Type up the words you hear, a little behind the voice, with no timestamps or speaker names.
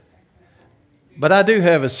But I do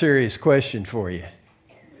have a serious question for you.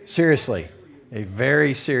 Seriously, a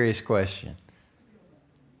very serious question.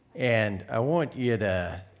 And I want you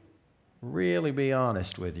to really be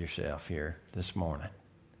honest with yourself here this morning.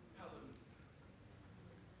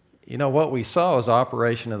 You know, what we saw is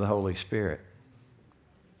operation of the Holy Spirit.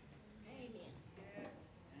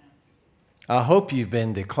 I hope you've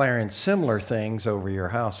been declaring similar things over your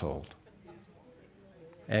household,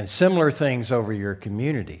 and similar things over your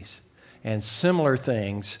communities, and similar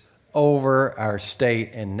things over our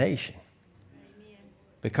state and nation.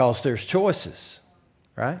 Because there's choices,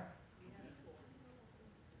 right?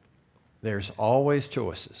 There's always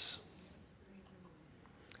choices.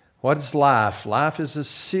 What is life? Life is a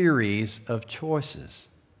series of choices.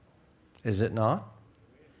 Is it not?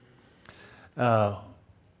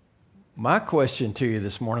 My question to you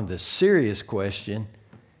this morning, the serious question,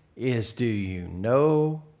 is do you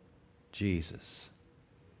know Jesus?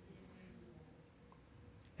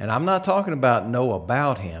 And I'm not talking about know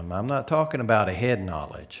about him. I'm not talking about a head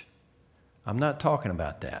knowledge. I'm not talking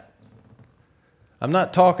about that. I'm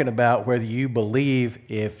not talking about whether you believe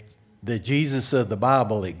if the Jesus of the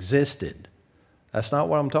Bible existed. That's not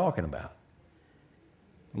what I'm talking about.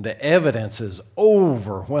 The evidence is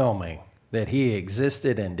overwhelming that he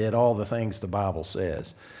existed and did all the things the Bible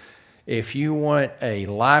says. If you want a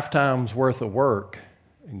lifetime's worth of work,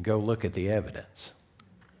 go look at the evidence.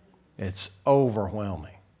 It's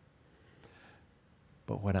overwhelming.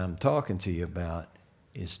 But what I'm talking to you about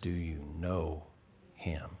is, do you know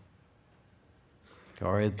him?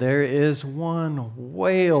 Or there is one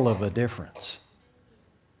whale of a difference.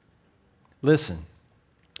 Listen,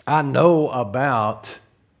 I know about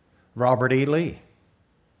Robert E. Lee.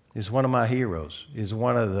 He's one of my heroes. He's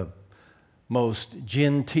one of the most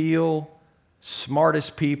genteel,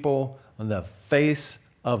 smartest people on the face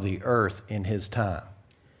of the earth in his time.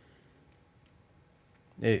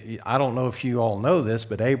 I don't know if you all know this,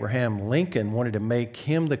 but Abraham Lincoln wanted to make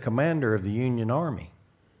him the commander of the Union Army.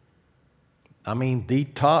 I mean, the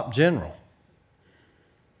top general.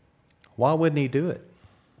 Why wouldn't he do it?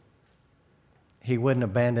 He wouldn't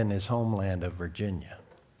abandon his homeland of Virginia.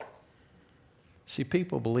 See,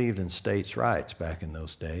 people believed in states' rights back in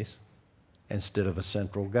those days instead of a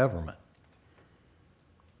central government.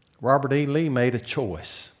 Robert E. Lee made a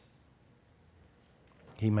choice.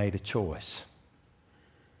 He made a choice.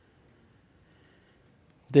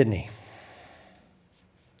 Didn't he?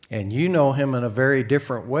 And you know him in a very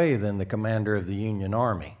different way than the commander of the Union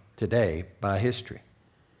Army today by history.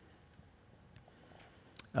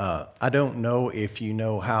 I don't know if you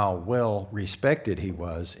know how well respected he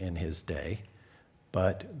was in his day,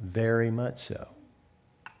 but very much so.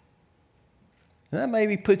 And that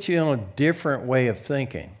maybe puts you on a different way of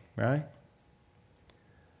thinking, right?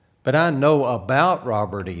 But I know about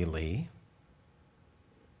Robert E. Lee.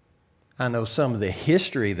 I know some of the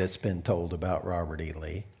history that's been told about Robert E.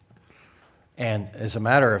 Lee. And as a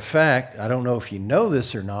matter of fact, I don't know if you know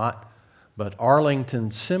this or not, but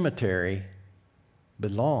Arlington Cemetery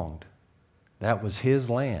belonged. That was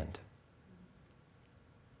his land.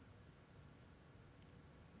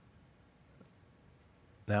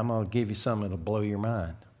 Now I'm going to give you something that'll blow your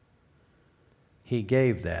mind. He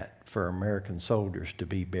gave that for American soldiers to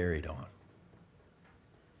be buried on.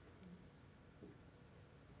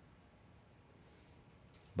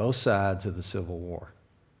 Both sides of the Civil War.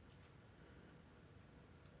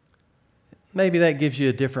 Maybe that gives you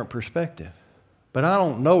a different perspective. But I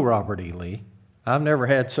don't know Robert E. Lee. I've never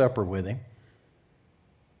had supper with him.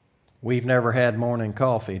 We've never had morning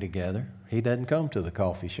coffee together. He doesn't come to the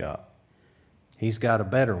coffee shop. He's got a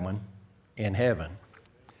better one in heaven.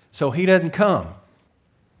 So he doesn't come.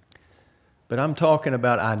 But I'm talking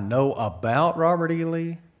about, I know about Robert E.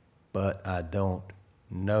 Lee, but I don't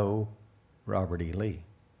know Robert E. Lee.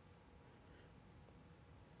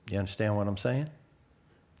 You understand what I'm saying?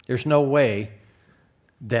 There's no way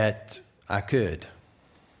that I could,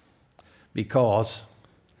 because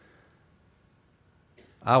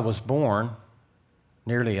I was born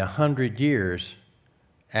nearly 100 years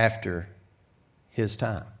after his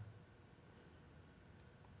time.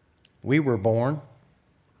 We were born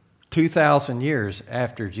 2,000 years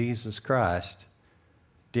after Jesus Christ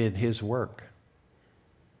did his work.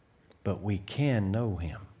 But we can know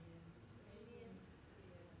him.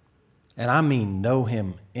 And I mean know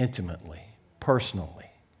him intimately,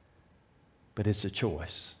 personally. But it's a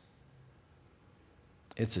choice.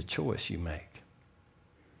 It's a choice you make.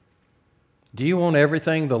 Do you want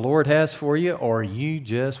everything the Lord has for you, or you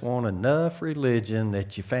just want enough religion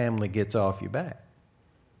that your family gets off your back?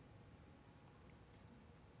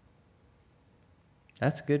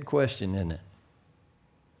 That's a good question, isn't it?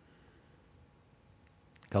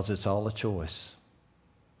 because it's all a choice.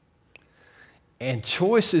 And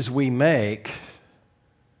choices we make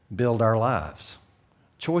build our lives.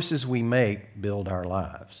 Choices we make build our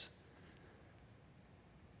lives.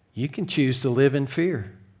 You can choose to live in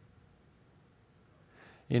fear.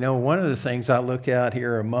 You know, one of the things I look out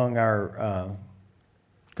here among our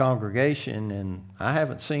congregation, and I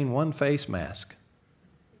haven't seen one face mask.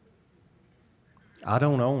 I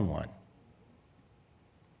don't own one.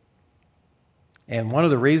 And one of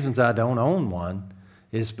the reasons I don't own one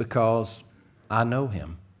is because I know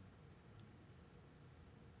him.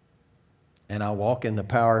 And I walk in the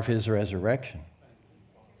power of his resurrection.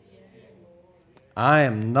 I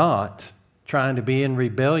am not trying to be in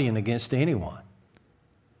rebellion against anyone.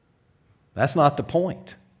 That's not the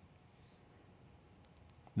point.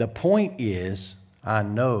 The point is, I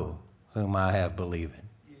know whom I have believed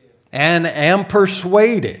and am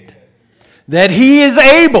persuaded that he is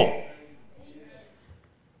able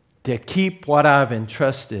to keep what I've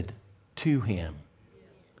entrusted to him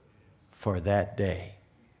for that day.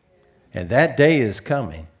 And that day is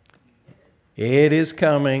coming. It is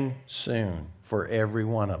coming soon for every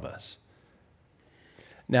one of us.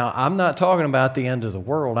 Now, I'm not talking about the end of the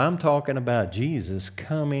world. I'm talking about Jesus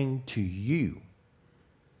coming to you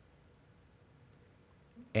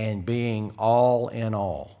and being all in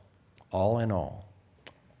all. All in all.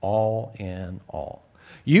 All in all.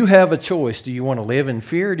 You have a choice. Do you want to live in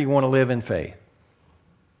fear or do you want to live in faith?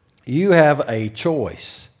 You have a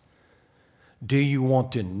choice. Do you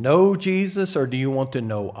want to know Jesus or do you want to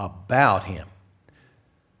know about him?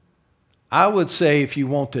 I would say if you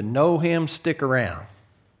want to know him, stick around.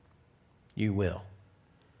 You will.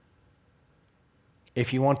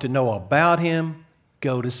 If you want to know about him,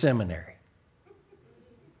 go to seminary.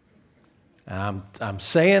 And I'm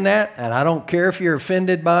saying that, and I don't care if you're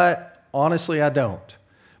offended by it. Honestly, I don't.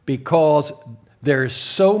 Because there's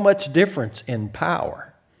so much difference in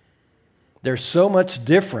power. There's so much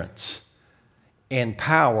difference in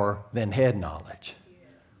power than head knowledge.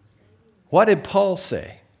 What did Paul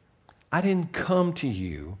say? I didn't come to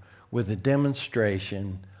you with a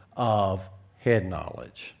demonstration of head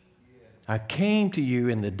knowledge. I came to you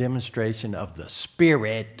in the demonstration of the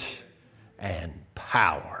Spirit and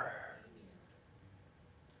power.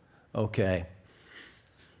 Okay.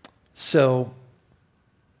 So,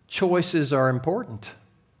 choices are important.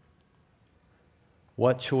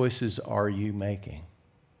 What choices are you making?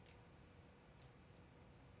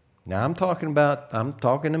 Now, I'm talking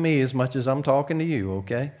to me as much as I'm talking to you,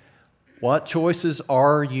 okay? What choices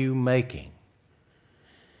are you making?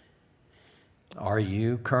 Are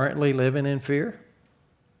you currently living in fear?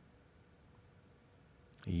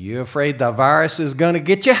 Are you afraid the virus is going to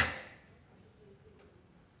get you?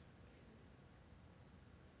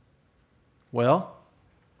 Well,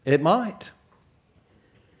 it might.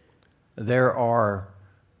 There are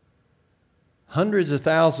hundreds of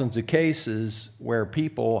thousands of cases where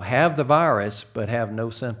people have the virus but have no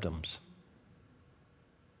symptoms.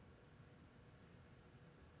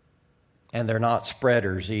 And they're not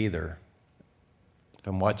spreaders either,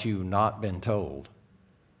 from what you've not been told.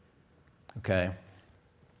 Okay?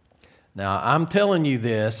 Now, I'm telling you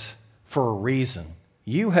this for a reason.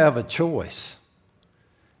 You have a choice.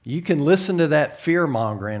 You can listen to that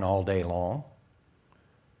fear-mongering all day long,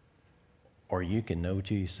 or you can know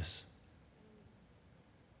Jesus.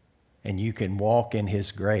 And you can walk in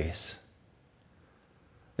his grace.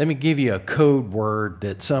 Let me give you a code word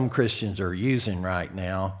that some Christians are using right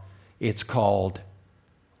now. It's called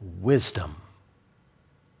wisdom.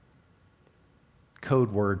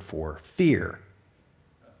 Code word for fear.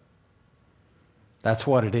 That's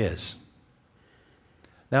what it is.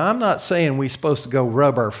 Now, I'm not saying we're supposed to go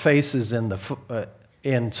rub our faces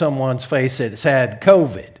in someone's face that's had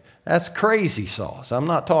COVID. That's crazy sauce. I'm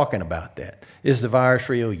not talking about that. Is the virus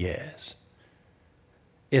real? Yes.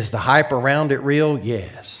 Is the hype around it real?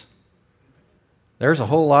 Yes. There's a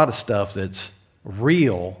whole lot of stuff that's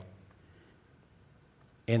real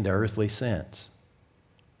in the earthly sense.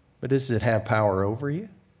 But does it have power over you?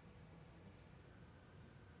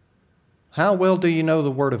 How well do you know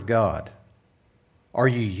the Word of God? Are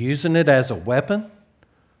you using it as a weapon?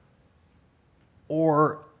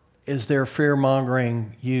 Or is there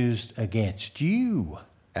fear-mongering used against you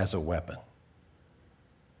as a weapon?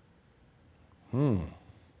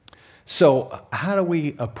 So how do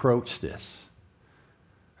we approach this?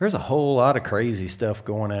 There's a whole lot of crazy stuff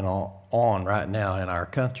going on right now in our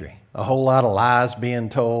country. A whole lot of lies being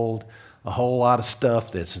told, a whole lot of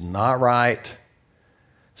stuff that's not right.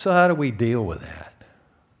 So how do we deal with that?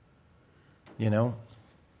 You know,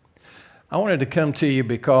 I wanted to come to you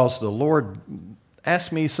because the Lord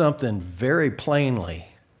asked me something very plainly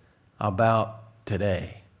about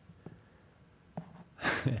today.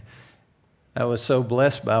 I was so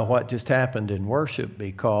blessed by what just happened in worship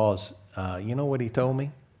because you know what he told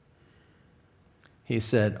me? He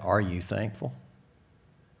said, "Are you thankful?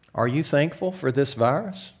 Are you thankful for this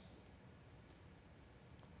virus?"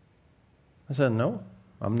 I said, "No,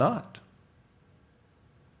 I'm not.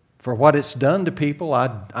 For what it's done to people,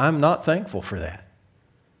 I'm not thankful for that."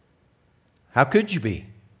 "How could you be?"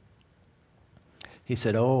 He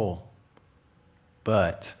said, "Oh,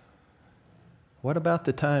 but what about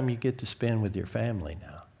the time you get to spend with your family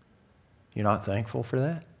now? You're not thankful for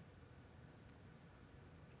that?"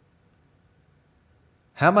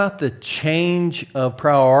 How about the change of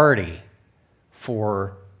priority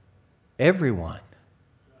for everyone?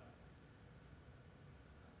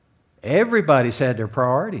 Everybody's had their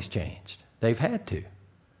priorities changed. They've had to.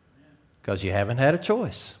 Because you haven't had a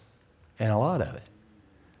choice in a lot of it.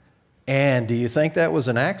 And do you think that was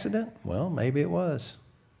an accident? Well, maybe it was.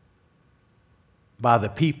 By the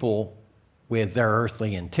people with their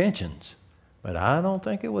earthly intentions. But I don't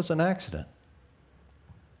think it was an accident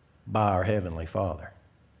by our Heavenly Father.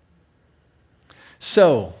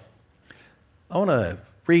 So, I want to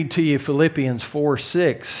read to you Philippians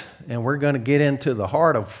 4:6, and we're going to get into the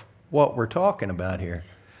heart of what we're talking about here.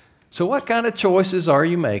 So what kind of choices are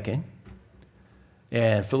you making?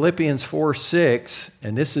 And Philippians 4:6,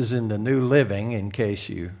 and this is in the New Living in case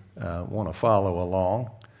you want to follow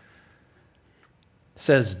along,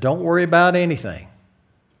 says, "Don't worry about anything."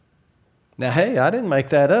 Now, hey, I didn't make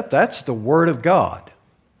that up. That's the Word of God.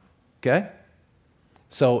 Okay?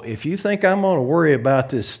 So if you think I'm going to worry about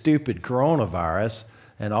this stupid coronavirus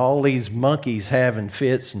and all these monkeys having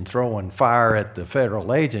fits and throwing fire at the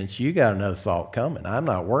federal agents, you got another thought coming. I'm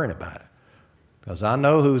not worrying about it because I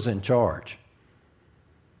know who's in charge.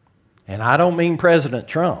 And I don't mean President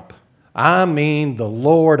Trump. I mean the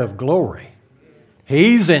Lord of glory.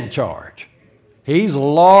 He's in charge. He's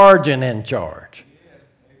large and in charge.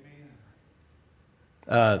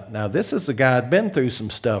 Now, this is the guy who'd been through some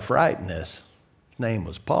stuff writing this. His name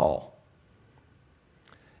was Paul.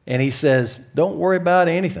 And he says, don't worry about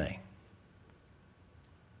anything.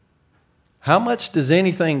 How much does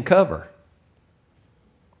anything cover?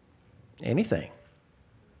 Anything.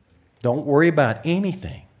 Don't worry about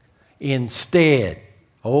anything. Instead,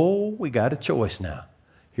 we got a choice now.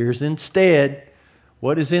 Here's instead.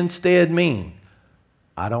 What does instead mean?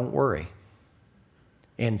 I don't worry.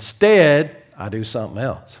 Instead, I do something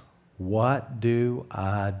else. What do?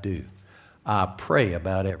 I pray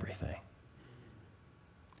about everything.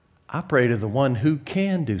 I pray to the one who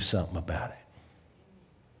can do something about it.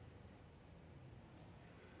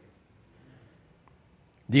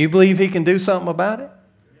 Do you believe he can do something about it?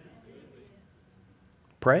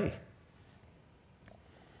 Pray.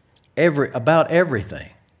 About everything.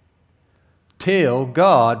 Tell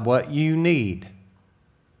God what you need.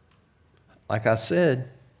 Like I said,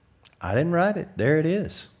 I didn't write it. There it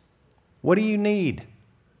is. What do you need?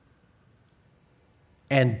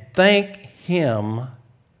 And thank Him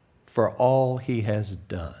for all He has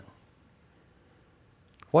done.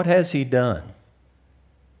 What has He done?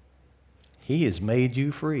 He has made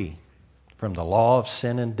you free from the law of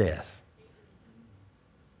sin and death.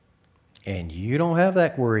 And you don't have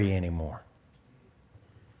that worry anymore.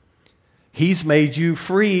 He's made you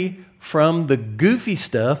free from the goofy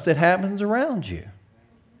stuff that happens around you.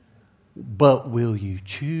 But will you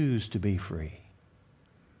choose to be free?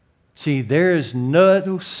 See, there is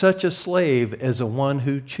no such a slave as a one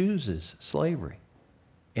who chooses slavery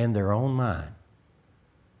in their own mind.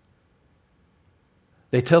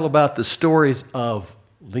 They tell about the stories of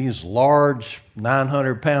these large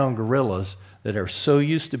 900-pound gorillas that are so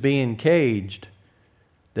used to being caged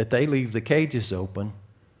that they leave the cages open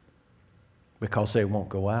because they won't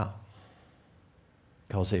go out,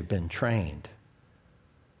 because they've been trained.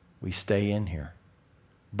 We stay in here.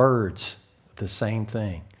 Birds, the same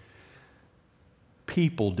thing.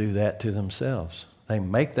 People do that to themselves. They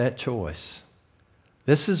make that choice.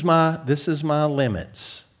 This is my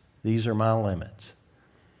limits. These are my limits.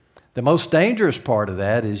 The most dangerous part of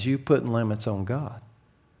that is you putting limits on God.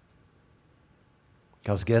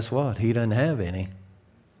 Because guess what? He doesn't have any.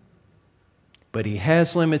 But He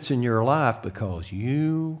has limits in your life because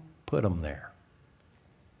you put them there.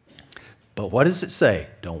 But what does it say?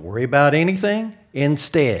 Don't worry about anything.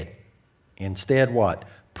 Instead what?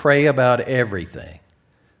 Pray about everything.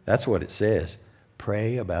 That's what it says.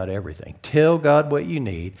 Pray about everything. Tell God what you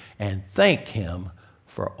need and thank Him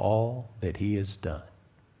for all that He has done.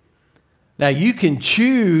 Now, you can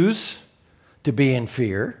choose to be in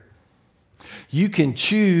fear. You can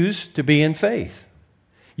choose to be in faith.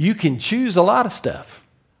 You can choose a lot of stuff.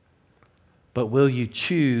 but will you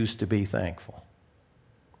choose to be thankful?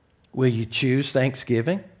 Will you choose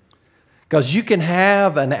thanksgiving? Because you can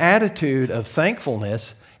have an attitude of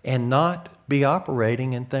thankfulness and not be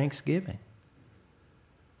operating in thanksgiving.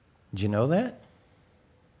 Did you know that?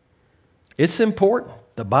 It's important.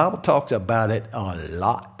 The Bible talks about it a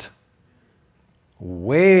lot.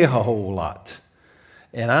 Way a whole lot.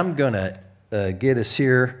 And I'm going to get us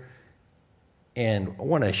here, and I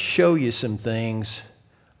want to show you some things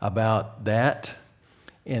about that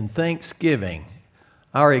in thanksgiving.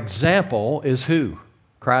 Our example is who?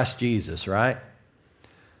 Christ Jesus, right?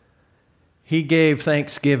 He gave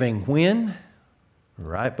thanksgiving when?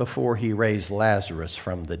 Right before he raised Lazarus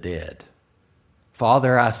from the dead.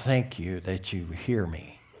 Father, I thank you that you hear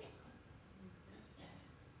me.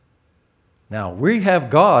 Now, we have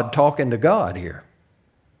God talking to God here.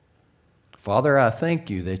 Father, I thank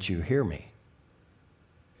you that you hear me.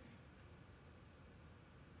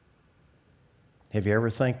 Have you ever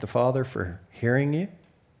thanked the Father for hearing you?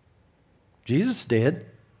 Jesus did.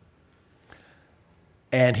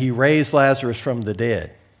 And he raised Lazarus from the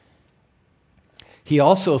dead. He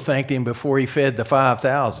also thanked him before he fed the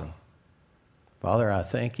 5,000. Father, I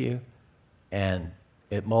thank you. And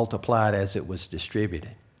it multiplied as it was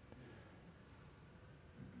distributed.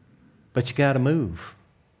 But you got to move.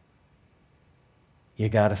 You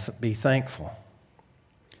got to be thankful.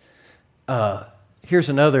 Here's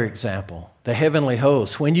another example. The heavenly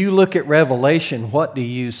hosts. When you look at Revelation, what do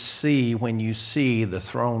you see when you see the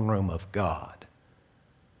throne room of God?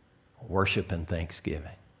 Worship and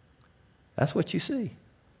thanksgiving. That's what you see.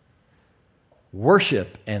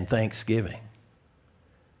 Worship and thanksgiving.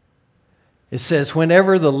 It says,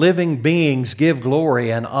 whenever the living beings give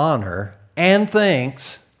glory and honor and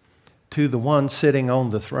thanks to the one sitting on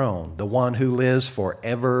the throne, the one who lives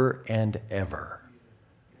forever and ever.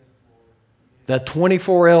 The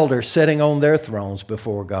 24 elders sitting on their thrones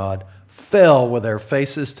before God fell with their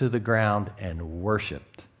faces to the ground and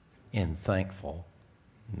worshiped in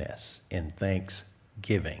thankfulness, in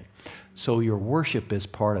thanksgiving. So your worship is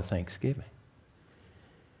part of thanksgiving.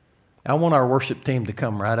 I want our worship team to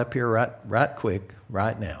come right up here right quick,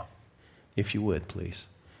 right now. If you would, please.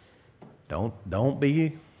 Don't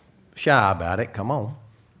be shy about it. Come on.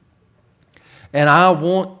 And I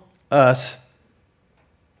want us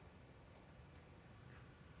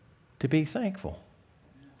to be thankful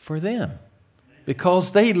for them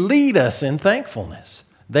because they lead us in thankfulness.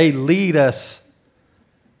 They lead us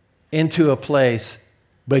into a place,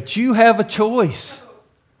 but you have a choice.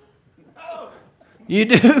 You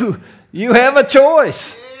do. You have a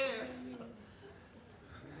choice.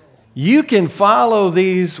 You can follow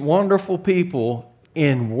these wonderful people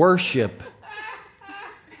in worship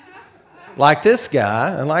like this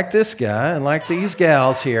guy and like this guy and like these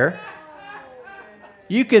gals here.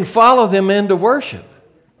 You can follow them into worship.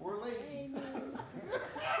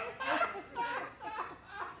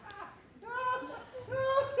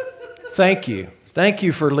 Thank you. Thank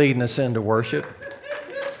you for leading us into worship.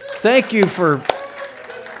 Thank you for...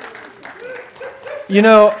 You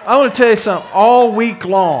know, I want to tell you something. All week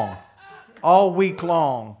long,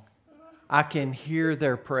 I can hear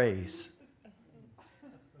their praise.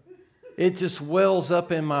 It just wells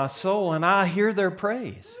up in my soul, and I hear their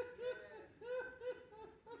praise.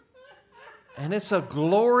 And it's a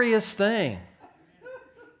glorious thing.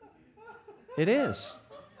 It is.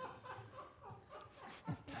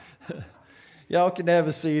 Y'all can have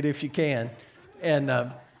a seat if you can.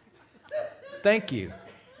 And thank you.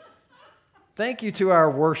 Thank you to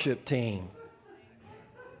our worship team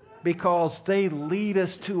because they lead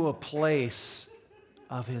us to a place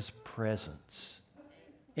of His presence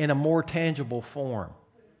in a more tangible form.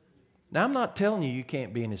 Now, I'm not telling you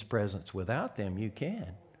can't be in His presence without them. You can,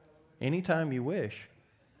 anytime you wish.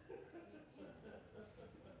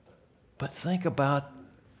 But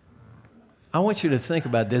I want you to think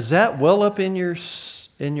about, does that well up in your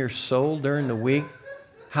soul during the week?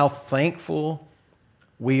 How thankful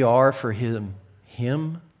we are for Him,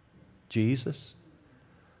 Jesus,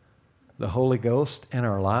 the Holy Ghost in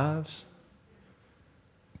our lives.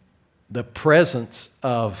 The presence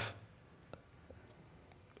of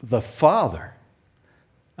the Father.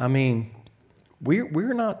 I mean,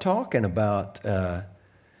 we're not talking about,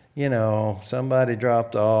 somebody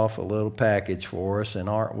dropped off a little package for us and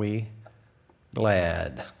aren't we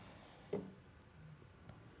glad?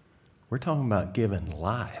 We're talking about giving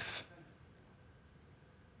life.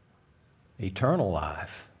 Eternal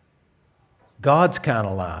life. God's kind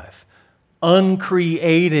of life.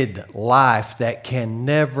 Uncreated life that can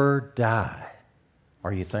never die.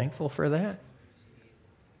 Are you thankful for that?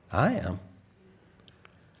 I am.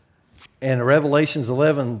 In Revelations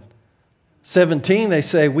 11, 17, they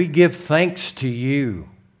say, we give thanks to you,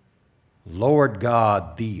 Lord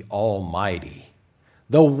God, the Almighty,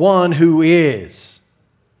 the one who is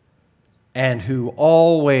and who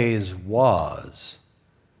always was.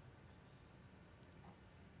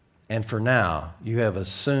 And for now, you have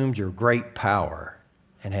assumed your great power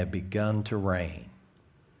and have begun to reign.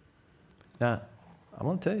 Now, I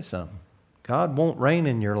want to tell you something. God won't reign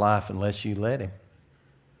in your life unless you let Him.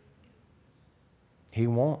 He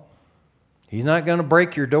won't. He's not going to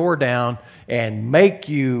break your door down and make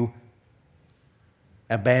you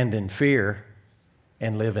abandon fear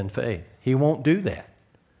and live in faith. He won't do that.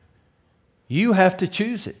 You have to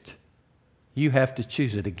choose it. You have to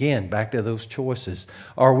choose it. Again, back to those choices.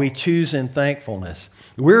 Are we choosing thankfulness?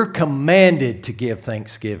 We're commanded to give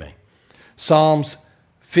thanksgiving. Psalms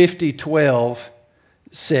 50:12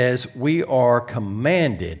 says we are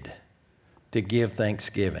commanded to give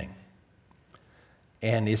thanksgiving.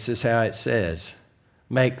 And this is how it says,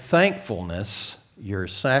 make thankfulness your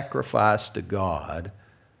sacrifice to God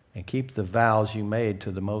and keep the vows you made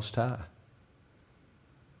to the Most High.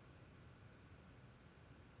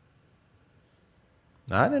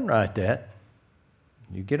 I didn't write that.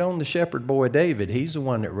 You get on the shepherd boy David, he's the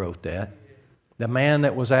one that wrote that. The man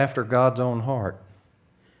that was after God's own heart.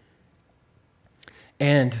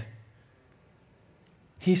 And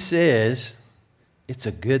he says it's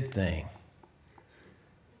a good thing.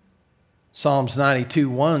 Psalms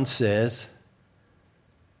 92:1 says,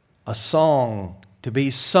 a song to be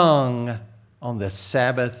sung on the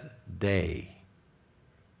Sabbath day.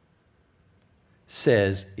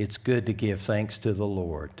 Says it's good to give thanks to the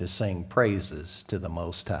Lord, to sing praises to the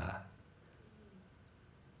Most High.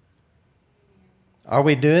 Are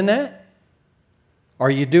we doing that? Are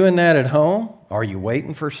you doing that at home? Are you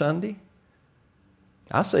waiting for Sunday?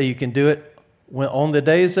 I say you can do it on the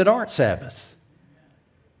days that aren't Sabbaths.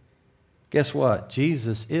 Guess what?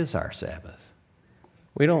 Jesus is our Sabbath.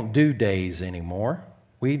 We don't do days anymore.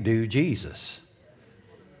 We do Jesus.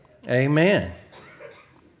 Amen.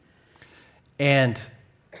 And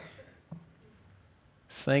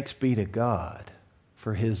thanks be to God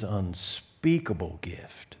for His unspeakable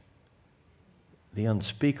gift, the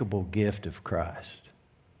unspeakable gift of Christ.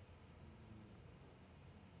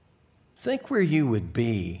 Think where you would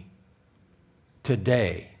be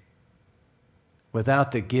today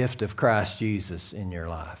without the gift of Christ Jesus in your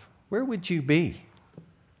life. Where would you be?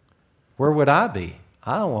 Where would I be?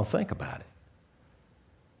 I don't want to think about it.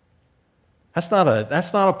 That's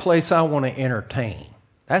not a place I want to entertain.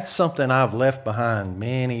 That's something I've left behind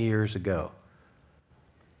many years ago.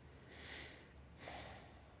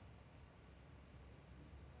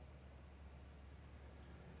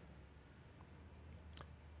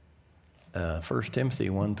 First Timothy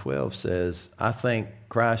 1:12 says, I thank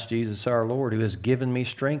Christ Jesus our Lord who has given me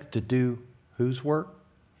strength to do whose work?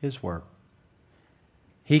 His work.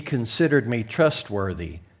 He considered me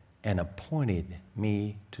trustworthy and appointed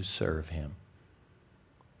me to serve Him.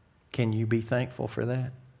 Can you be thankful for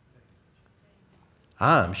that?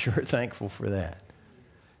 I'm sure thankful for that.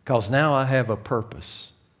 Because now I have a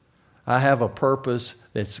purpose. I have a purpose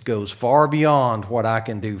that goes far beyond what I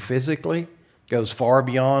can do physically, goes far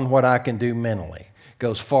beyond what I can do mentally,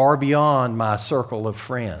 goes far beyond my circle of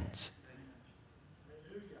friends,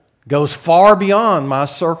 goes far beyond my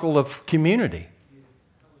circle of community.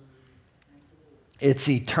 It's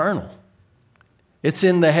eternal. It's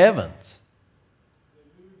in the heavens.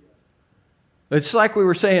 It's like we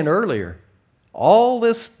were saying earlier. All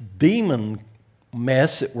this demon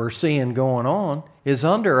mess that we're seeing going on is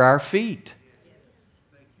under our feet.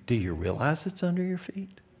 Do you realize it's under your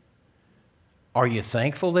feet? Are you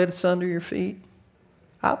thankful that it's under your feet?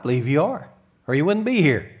 I believe you are, or you wouldn't be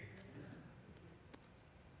here.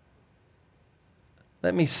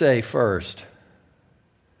 Let me say first,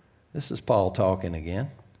 this is Paul talking again.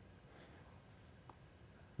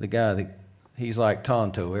 The guy that he's like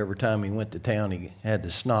Tonto. Every time he went to town, he had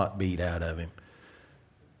the snot beat out of him.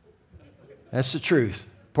 That's the truth.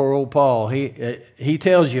 Poor old Paul. He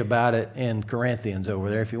tells you about it in Corinthians over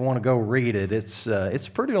there. If you want to go read it, it's a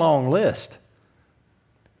pretty long list.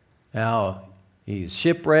 Now, he's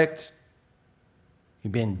shipwrecked.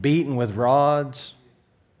 He's been beaten with rods.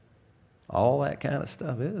 All that kind of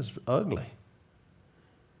stuff. It is ugly.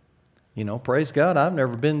 You know, praise God, I've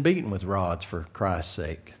never been beaten with rods for Christ's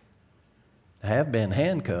sake. I have been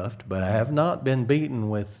handcuffed, but I have not been beaten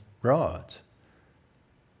with rods.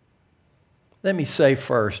 Let me say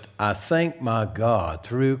first, I thank my God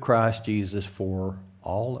through Christ Jesus for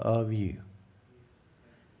all of you.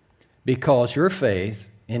 Because your faith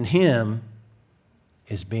in Him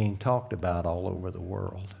is being talked about all over the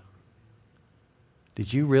world.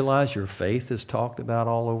 Did you realize your faith is talked about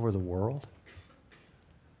all over the world?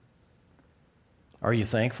 Are you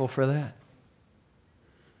thankful for that?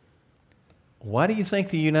 Why do you think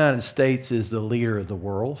the United States is the leader of the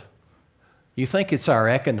world? You think it's our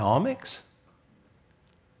economics?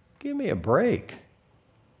 Give me a break.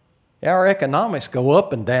 Our economics go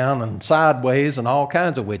up and down and sideways and all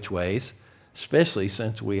kinds of which ways, especially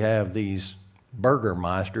since we have these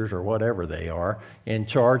burgermeisters or whatever they are in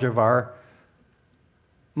charge of our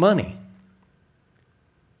money.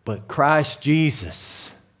 But Christ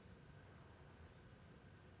Jesus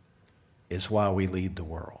is why we lead the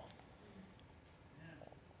world.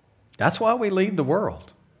 That's why we lead the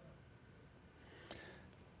world.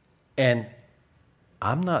 And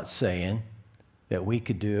I'm not saying that we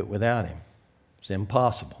could do it without him. It's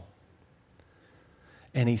impossible.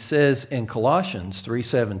 And he says in Colossians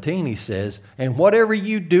 3:17, he says, and whatever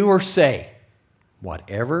you do or say,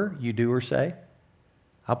 whatever you do or say,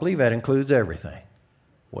 I believe that includes everything.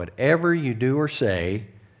 Whatever you do or say,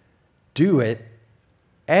 do it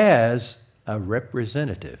as a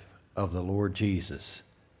representative of the Lord Jesus.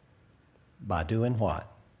 By doing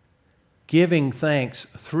what? Giving thanks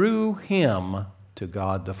through him to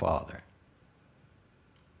God the Father.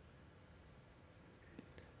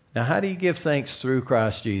 Now, how do you give thanks through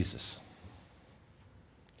Christ Jesus?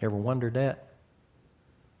 Ever wondered that?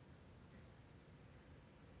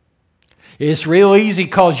 It's real easy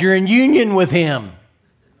because you're in union with him.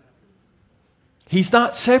 He's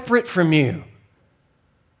not separate from you.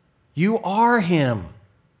 You are him.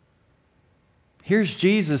 Here's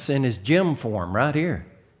Jesus in his Jim form right here.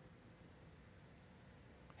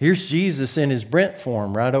 Here's Jesus in his Brent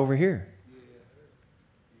form right over here.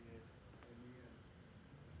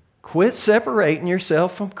 Quit separating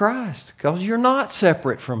yourself from Christ because you're not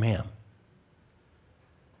separate from him.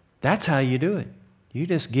 That's how you do it. You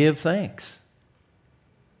just give thanks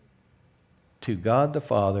to God the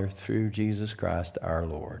Father through Jesus Christ our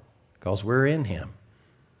Lord because we're in him.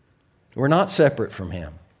 We're not separate from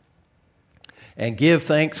him. And give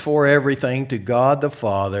thanks for everything to God the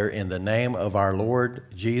Father in the name of our Lord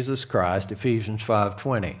Jesus Christ, Ephesians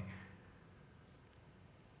 5:20.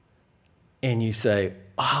 And you say,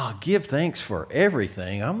 give thanks for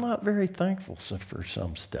everything. I'm not very thankful for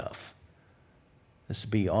some stuff. Let's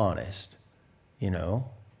be honest,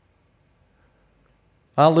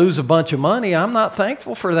 I'll lose a bunch of money. I'm not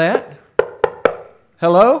thankful for that.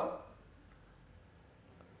 Hello?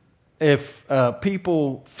 If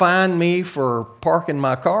people fine me for parking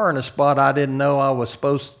my car in a spot I didn't know I was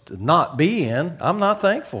supposed to not be in, I'm not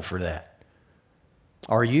thankful for that.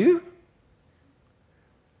 Are you?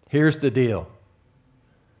 Here's the deal.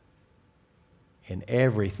 In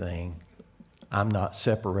everything, I'm not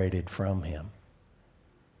separated from him.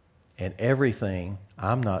 In everything,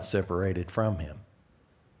 I'm not separated from him.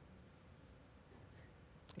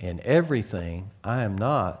 In everything, I am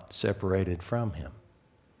not separated from him.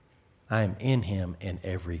 I am in him in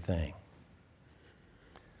everything.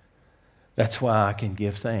 That's why I can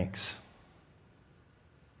give thanks.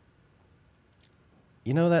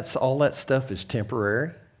 That's all that stuff is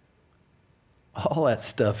temporary. All that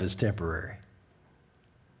stuff is temporary.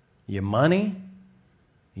 Your money,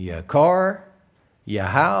 your car, your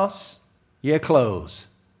house, your clothes.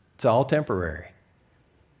 It's all temporary.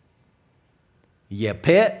 Your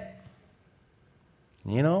pet.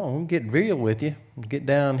 I'll get real with you. Get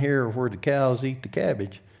down here where the cows eat the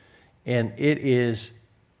cabbage. And it is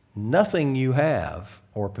nothing you have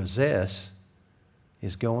or possess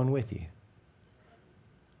is going with you.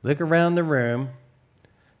 Look around the room,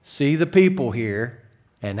 see the people here,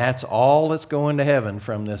 and that's all that's going to heaven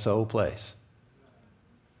from this old place.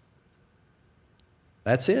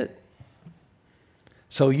 That's it.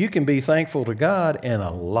 So you can be thankful to God in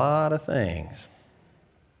a lot of things.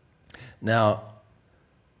 Now,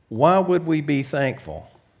 why would we be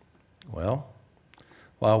thankful? Well,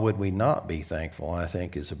 why would we not be thankful, I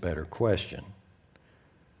think, is a better question.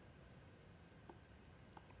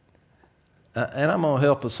 And I'm going to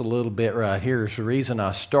help us a little bit right here. The reason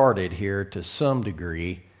I started here to some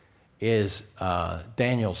degree is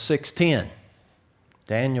Daniel 6:10.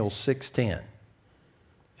 Daniel 6:10.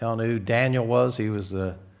 Y'all know who Daniel was? He was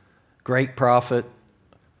the great prophet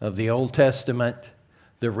of the Old Testament.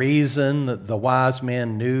 The reason that the wise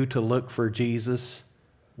men knew to look for Jesus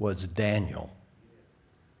was Daniel.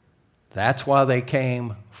 That's why they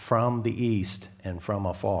came from the east and from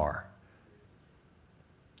afar.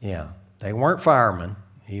 Yeah, they weren't firemen,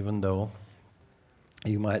 even though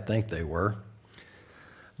you might think they were.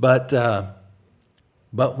 But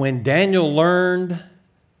when Daniel learned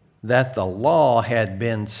that the law had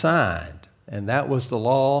been signed, and that was the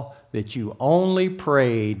law that you only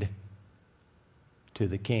prayed to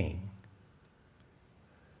the king.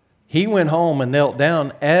 He went home and knelt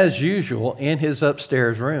down as usual in his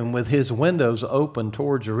upstairs room with his windows open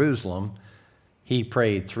toward Jerusalem. He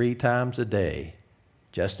prayed 3 times a day,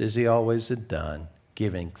 just as he always had done,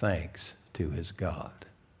 giving thanks to his God.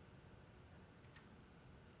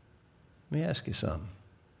 Let me ask you something.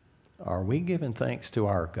 Are we giving thanks to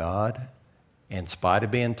our God in spite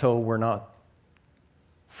of being told we're not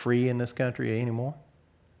free in this country anymore?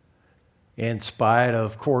 In spite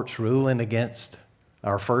of courts ruling against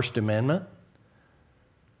our First Amendment?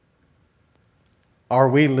 Are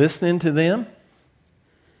we listening to them?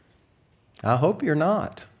 I hope you're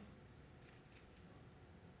not.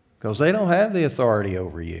 Because they don't have the authority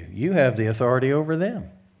over you. You have the authority over them.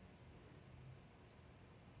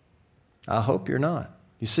 I hope you're not.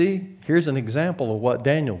 You see, here's an example of what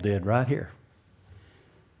Daniel did right here.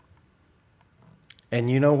 And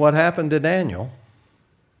you know what happened to Daniel?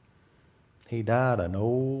 He died an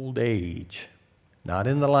old age. Not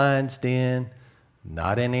in the lion's den,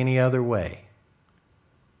 not in any other way.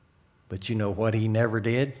 But you know what he never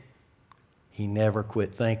did? He never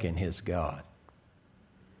quit thanking his God,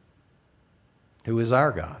 who is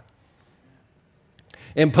our God.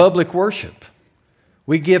 In public worship,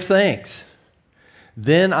 we give thanks.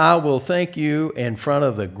 Then I will thank you in front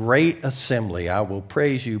of the great assembly. I will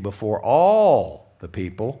praise you before all the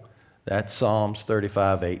people. That's Psalms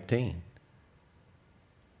 35:18.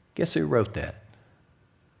 Guess who wrote that?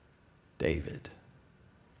 David.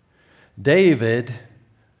 David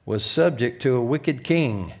was subject to a wicked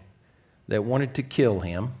king that wanted to kill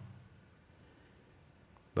him.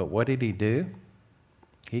 But what did he do?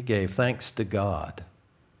 He gave thanks to God.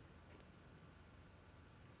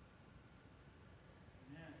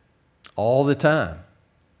 All the time.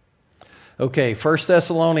 Okay, 1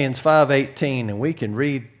 Thessalonians 5:18, and we can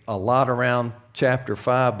read a lot around chapter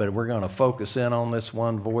 5, but we're going to focus in on this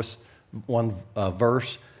one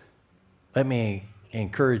verse. Let me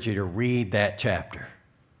encourage you to read that chapter.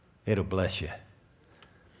 It'll bless you.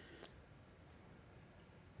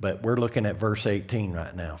 But we're looking at verse 18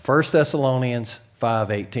 right now. 1 Thessalonians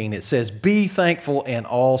 5:18, it says, "Be thankful in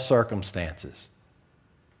all circumstances."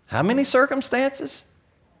 How many circumstances?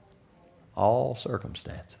 All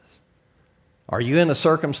circumstances. Are you in a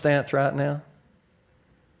circumstance right now?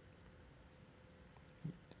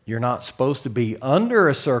 You're not supposed to be under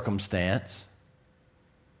a circumstance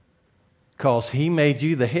because He made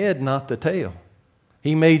you the head, not the tail.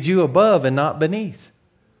 He made you above and not beneath.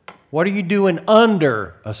 What are you doing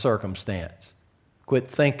under a circumstance? Quit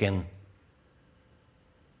thinking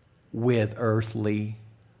with earthly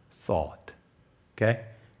thought. Okay?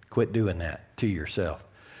 Quit doing that to yourself.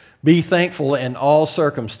 Be thankful in all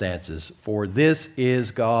circumstances, for this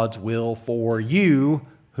is God's will for you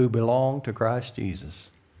who belong to Christ Jesus.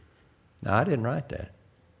 Now, I didn't write that.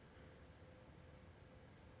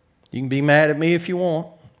 You can be mad at me if you want.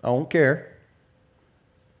 I don't care.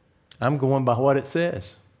 I'm going by what it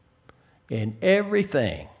says. In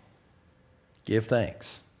everything, give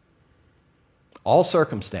thanks. All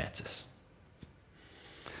circumstances.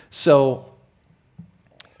 So,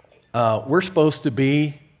 we're supposed to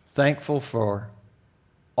be thankful for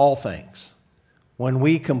all things. When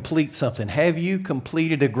we complete something, have you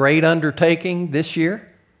completed a great undertaking this year?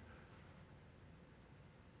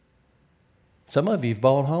 Some of you have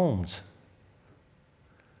bought homes.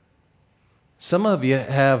 Some of you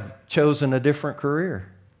have chosen a different career.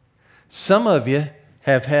 Some of you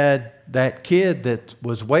have had that kid that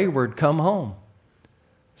was wayward come home.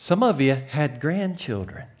 Some of you had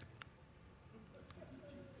grandchildren.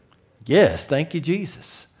 Yes, thank you,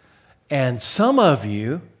 Jesus. And some of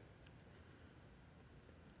you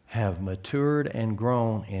have matured and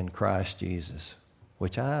grown in Christ Jesus,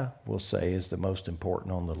 which I will say is the most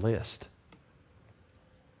important on the list.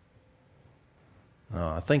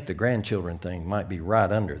 I think the grandchildren thing might be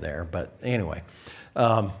right under there, but anyway.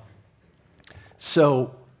 But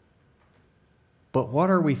what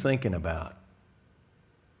are we thinking about?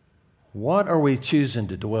 What are we choosing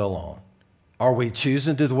to dwell on? Are we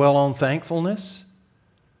choosing to dwell on thankfulness?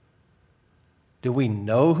 Do we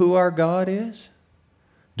know who our God is?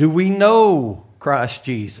 Do we know Christ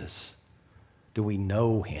Jesus? Do we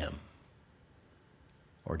know Him?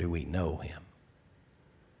 Or do we know Him?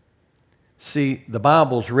 See, the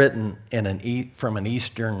Bible's written from an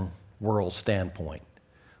Eastern world standpoint.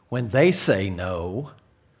 When they say no,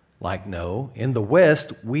 like no, in the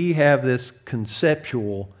West, we have this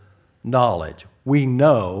conceptual knowledge. We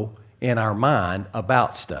know in our mind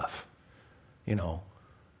about stuff. You know,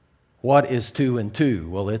 what is 2 and 2?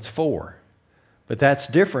 Well, it's 4. But that's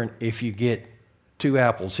different if you get 2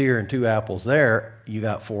 apples here and 2 apples there, you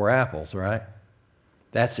got 4 apples, right?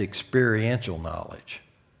 That's experiential knowledge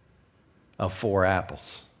of 4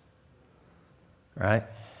 apples, right?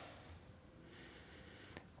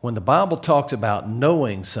 When the Bible talks about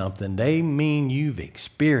knowing something, they mean you've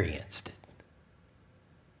experienced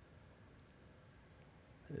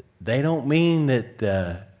it. They don't mean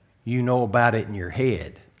that you know about it in your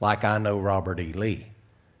head, like I know Robert E. Lee.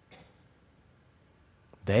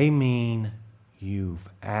 They mean you've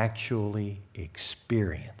actually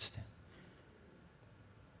experienced it.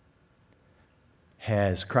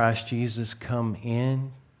 Has Christ Jesus come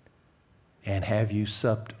in, and have you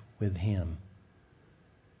supped with him?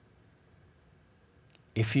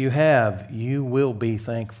 If you have, you will be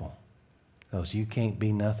thankful, because you can't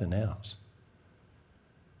be nothing else.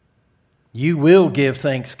 You will give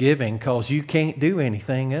thanksgiving because you can't do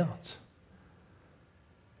anything else.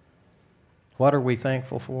 What are we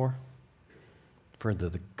thankful for? For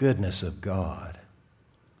the goodness of God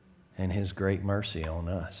and his great mercy on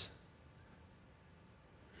us.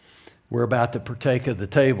 We're about to partake of the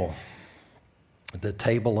table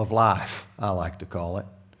of life, I like to call it,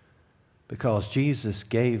 because Jesus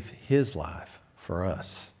gave his life for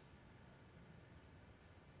us.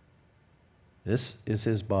 This is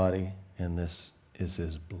his body and this is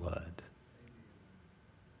his blood.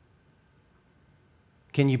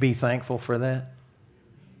 Can you be thankful for that?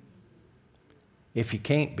 If you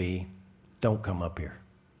can't be, don't come up here.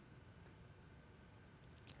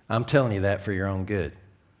 I'm telling you that for your own good.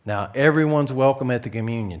 Now, everyone's welcome at the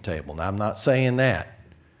communion table. Now, I'm not saying that,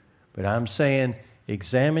 but I'm saying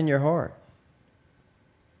examine your heart.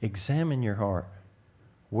 Examine your heart.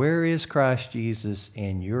 Where is Christ Jesus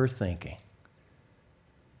in your thinking?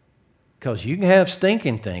 Because you can have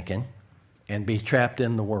stinking thinking and be trapped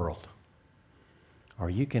in the world. Or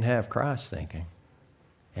you can have Christ thinking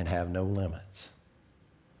and have no limits.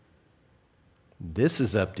 This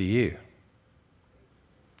is up to you.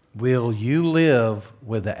 Will you live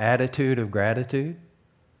with the attitude of gratitude?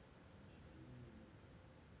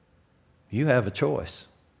 You have a choice.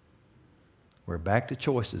 We're back to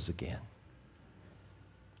choices again.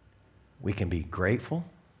 We can be grateful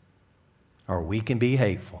or we can be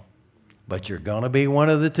hateful. But you're going to be one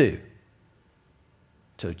of the two.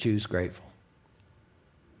 So choose grateful.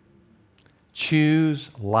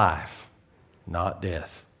 Choose life, not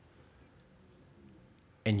death.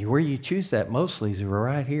 And where you choose that mostly is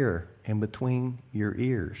right here in between your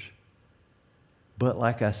ears. But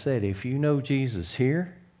like I said, if you know Jesus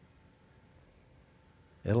here,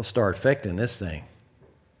 it'll start affecting this thing.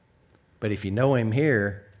 But if you know him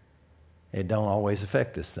here, it don't always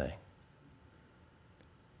affect this thing.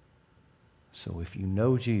 So if you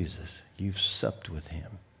know Jesus, you've supped with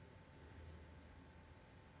him.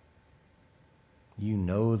 You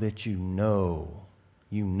know that you know.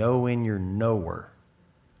 You know in your knower.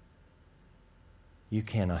 You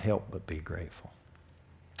cannot help but be grateful.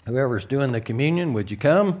 Whoever's doing the communion, would you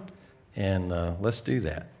come? And let's do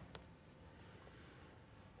that.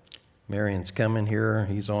 Marion's coming here.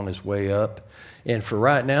 He's on his way up. And for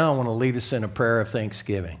right now, I want to lead us in a prayer of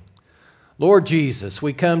thanksgiving. Lord Jesus,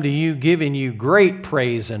 we come to you giving you great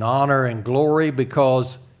praise and honor and glory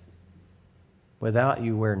because without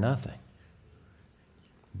you, we're nothing.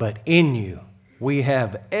 But in you, we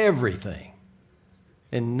have everything.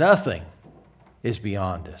 And nothing is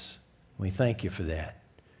beyond us. We thank you for that.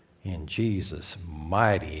 In Jesus'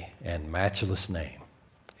 mighty and matchless name,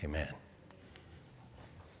 amen.